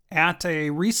At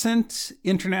a recent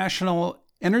International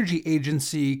Energy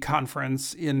Agency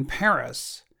conference in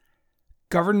Paris,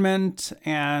 government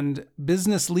and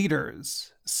business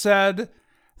leaders said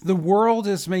the world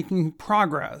is making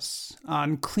progress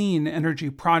on clean energy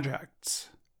projects.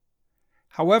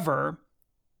 However,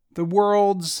 the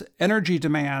world's energy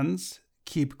demands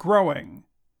keep growing.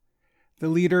 The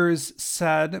leaders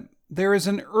said there is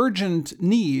an urgent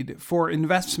need for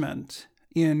investment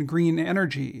in green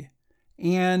energy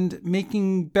and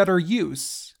making better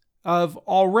use of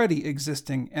already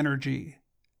existing energy.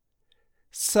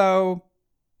 So,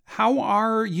 how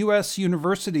are U.S.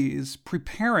 universities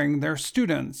preparing their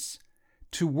students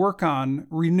to work on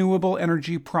renewable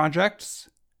energy projects?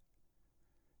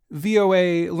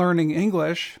 VOA Learning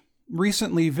English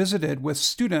recently visited with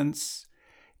students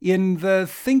in the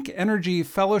Think Energy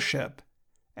Fellowship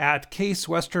at Case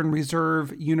Western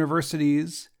Reserve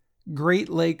University's Great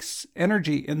Lakes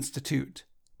Energy Institute.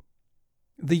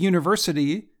 The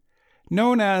university,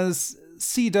 known as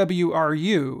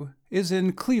CWRU, is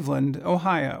in Cleveland,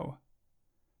 Ohio.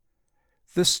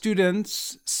 The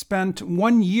students spent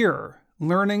 1 year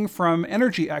learning from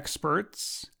energy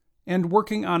experts and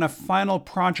working on a final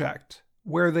project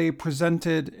where they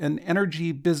presented an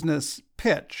energy business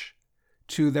pitch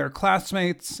to their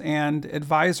classmates and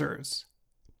advisors.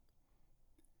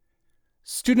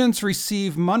 Students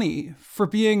receive money for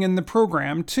being in the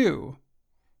program, too,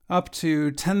 up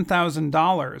to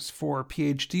 $10,000 for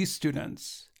PhD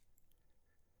students.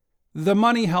 The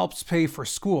money helps pay for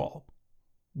school,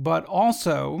 but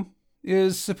also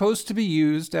is supposed to be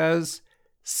used as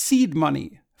seed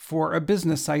money for a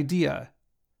business idea.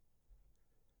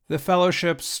 The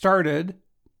fellowship started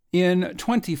in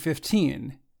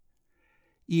 2015.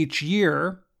 Each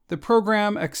year, the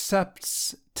program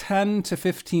accepts 10 to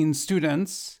 15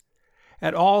 students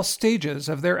at all stages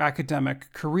of their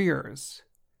academic careers.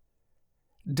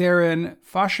 Darren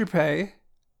Fashupe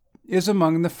is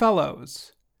among the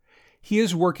fellows. He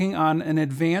is working on an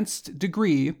advanced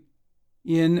degree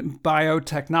in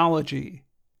biotechnology.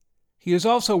 He is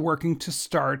also working to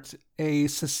start a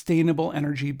sustainable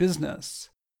energy business.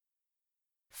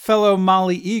 Fellow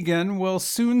Molly Egan will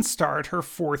soon start her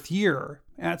 4th year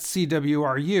at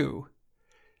CWRU.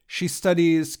 She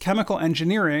studies chemical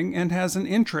engineering and has an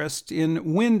interest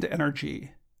in wind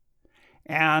energy.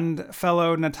 And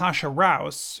fellow Natasha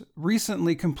Rouse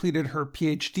recently completed her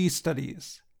PhD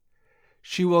studies.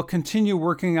 She will continue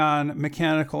working on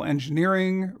mechanical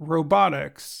engineering,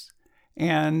 robotics,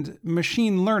 and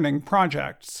machine learning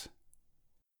projects.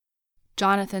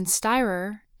 Jonathan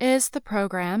Styrer is the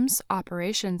program's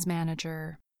operations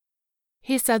manager.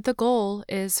 He said the goal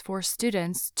is for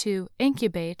students to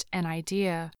incubate an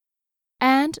idea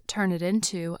and turn it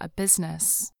into a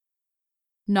business.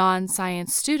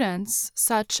 Non-science students,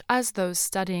 such as those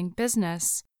studying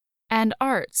business and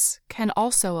arts, can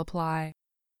also apply.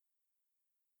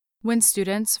 When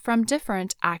students from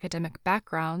different academic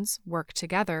backgrounds work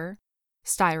together,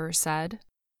 Styrer said,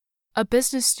 a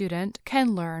business student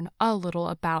can learn a little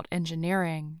about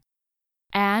engineering,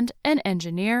 and an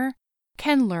engineer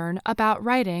can learn about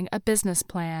writing a business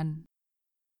plan.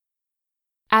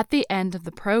 At the end of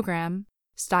the program,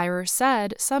 Styrer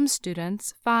said some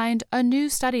students find a new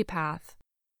study path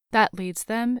that leads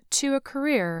them to a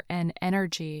career in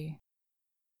energy.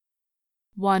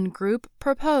 One group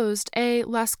proposed a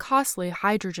less costly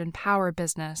hydrogen power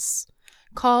business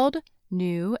called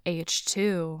New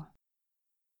H2.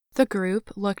 The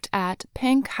group looked at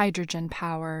pink hydrogen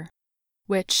power,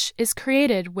 which is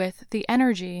created with the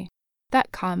energy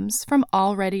that comes from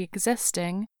already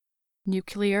existing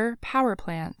nuclear power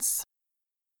plants.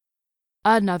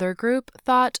 Another group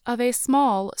thought of a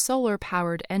small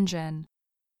solar-powered engine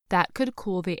that could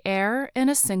cool the air in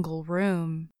a single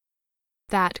room.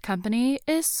 That company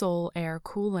is Soul Air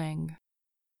Cooling.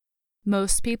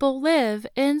 Most people live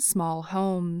in small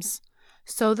homes,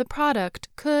 so the product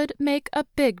could make a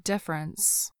big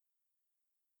difference.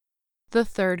 The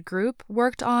third group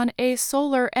worked on a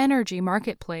solar energy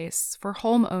marketplace for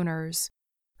homeowners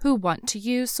who want to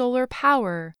use solar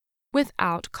power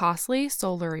without costly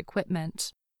solar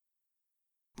equipment.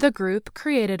 The group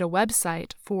created a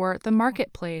website for the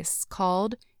marketplace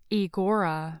called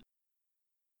Egora.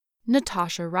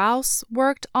 Natasha Rouse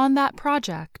worked on that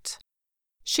project.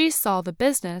 She saw the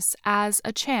business as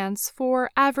a chance for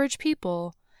average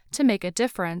people to make a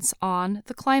difference on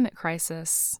the climate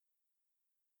crisis.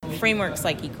 Frameworks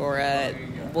like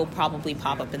Egora will probably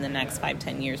pop up in the next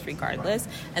 5-10 years regardless,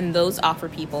 and those offer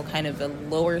people kind of a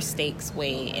lower stakes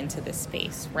way into this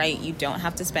space, right? You don't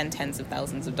have to spend tens of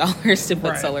thousands of dollars to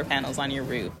put solar panels on your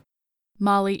roof.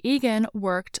 Molly Egan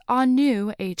worked on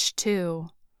New H2.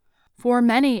 For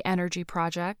many energy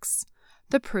projects,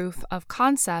 the proof of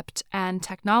concept and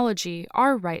technology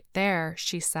are right there,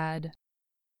 she said.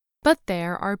 But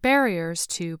there are barriers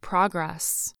to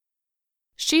progress.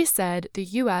 She said the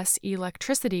U.S.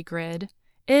 electricity grid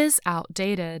is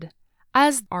outdated,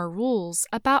 as are rules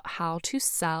about how to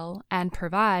sell and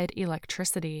provide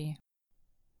electricity.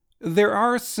 There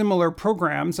are similar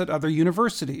programs at other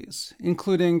universities,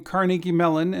 including Carnegie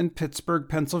Mellon in Pittsburgh,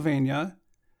 Pennsylvania,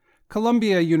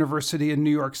 Columbia University in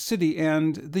New York City,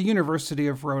 and the University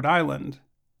of Rhode Island.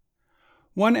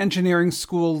 One engineering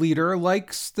school leader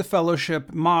likes the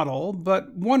fellowship model,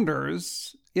 but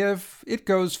wonders if it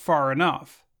goes far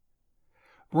enough.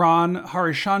 Ron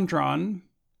Harichandran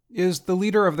is the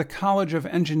leader of the College of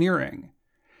Engineering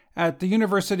at the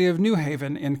University of New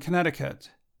Haven in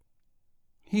Connecticut.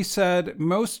 He said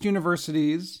most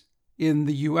universities in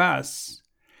the U.S.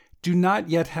 do not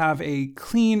yet have a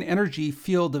clean energy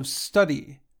field of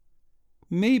study.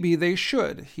 Maybe they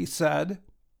should, he said.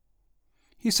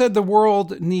 He said the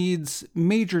world needs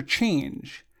major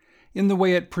change in the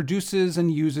way it produces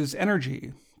and uses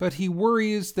energy, but he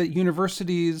worries that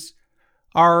universities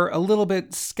are a little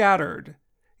bit scattered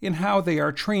in how they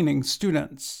are training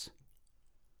students.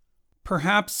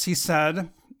 Perhaps, he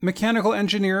said, mechanical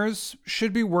engineers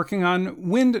should be working on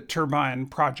wind turbine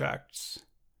projects.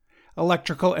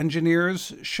 Electrical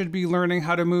engineers should be learning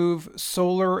how to move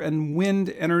solar and wind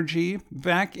energy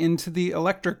back into the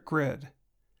electric grid.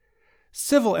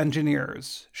 Civil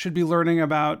engineers should be learning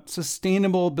about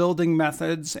sustainable building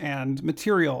methods and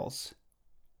materials.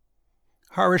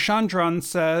 Harichandran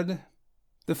said,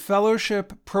 the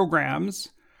fellowship programs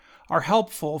are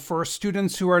helpful for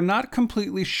students who are not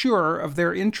completely sure of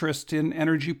their interest in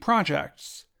energy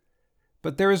projects,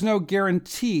 but there is no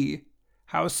guarantee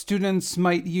how students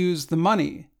might use the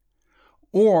money,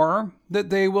 or that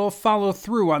they will follow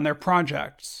through on their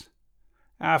projects.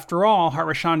 After all,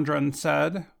 Harichandran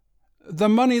said, the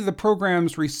money the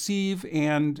programs receive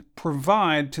and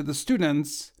provide to the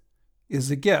students is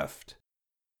a gift.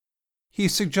 He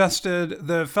suggested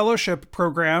the fellowship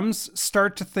programs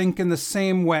start to think in the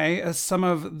same way as some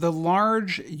of the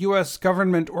large U.S.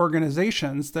 government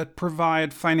organizations that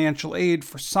provide financial aid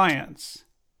for science.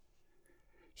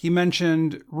 He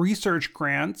mentioned research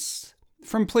grants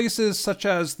from places such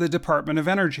as the Department of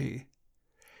Energy,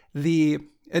 the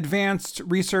Advanced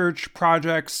Research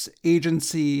Projects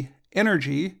Agency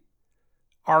Energy,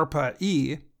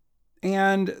 ARPA-E,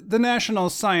 and the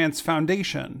National Science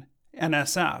Foundation,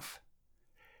 NSF.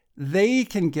 They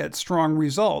can get strong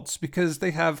results because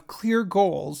they have clear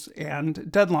goals and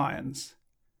deadlines.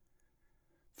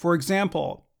 For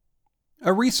example,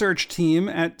 a research team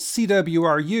at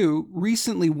CWRU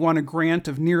recently won a grant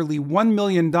of nearly $1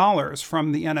 million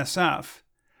from the NSF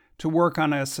to work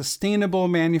on a sustainable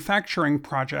manufacturing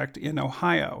project in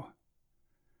Ohio.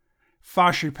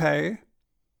 Fashipe,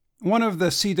 one of the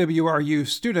CWRU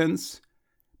students,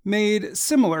 made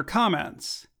similar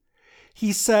comments.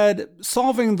 He said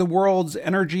solving the world's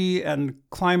energy and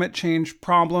climate change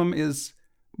problem is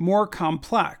more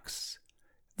complex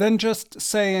than just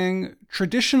saying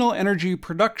traditional energy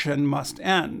production must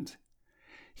end.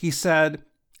 He said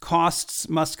costs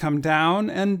must come down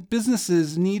and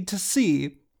businesses need to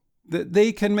see that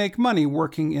they can make money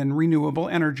working in renewable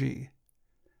energy.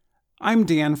 I'm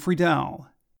Dan Friedel.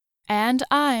 And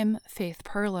I'm Faith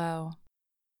Perlow.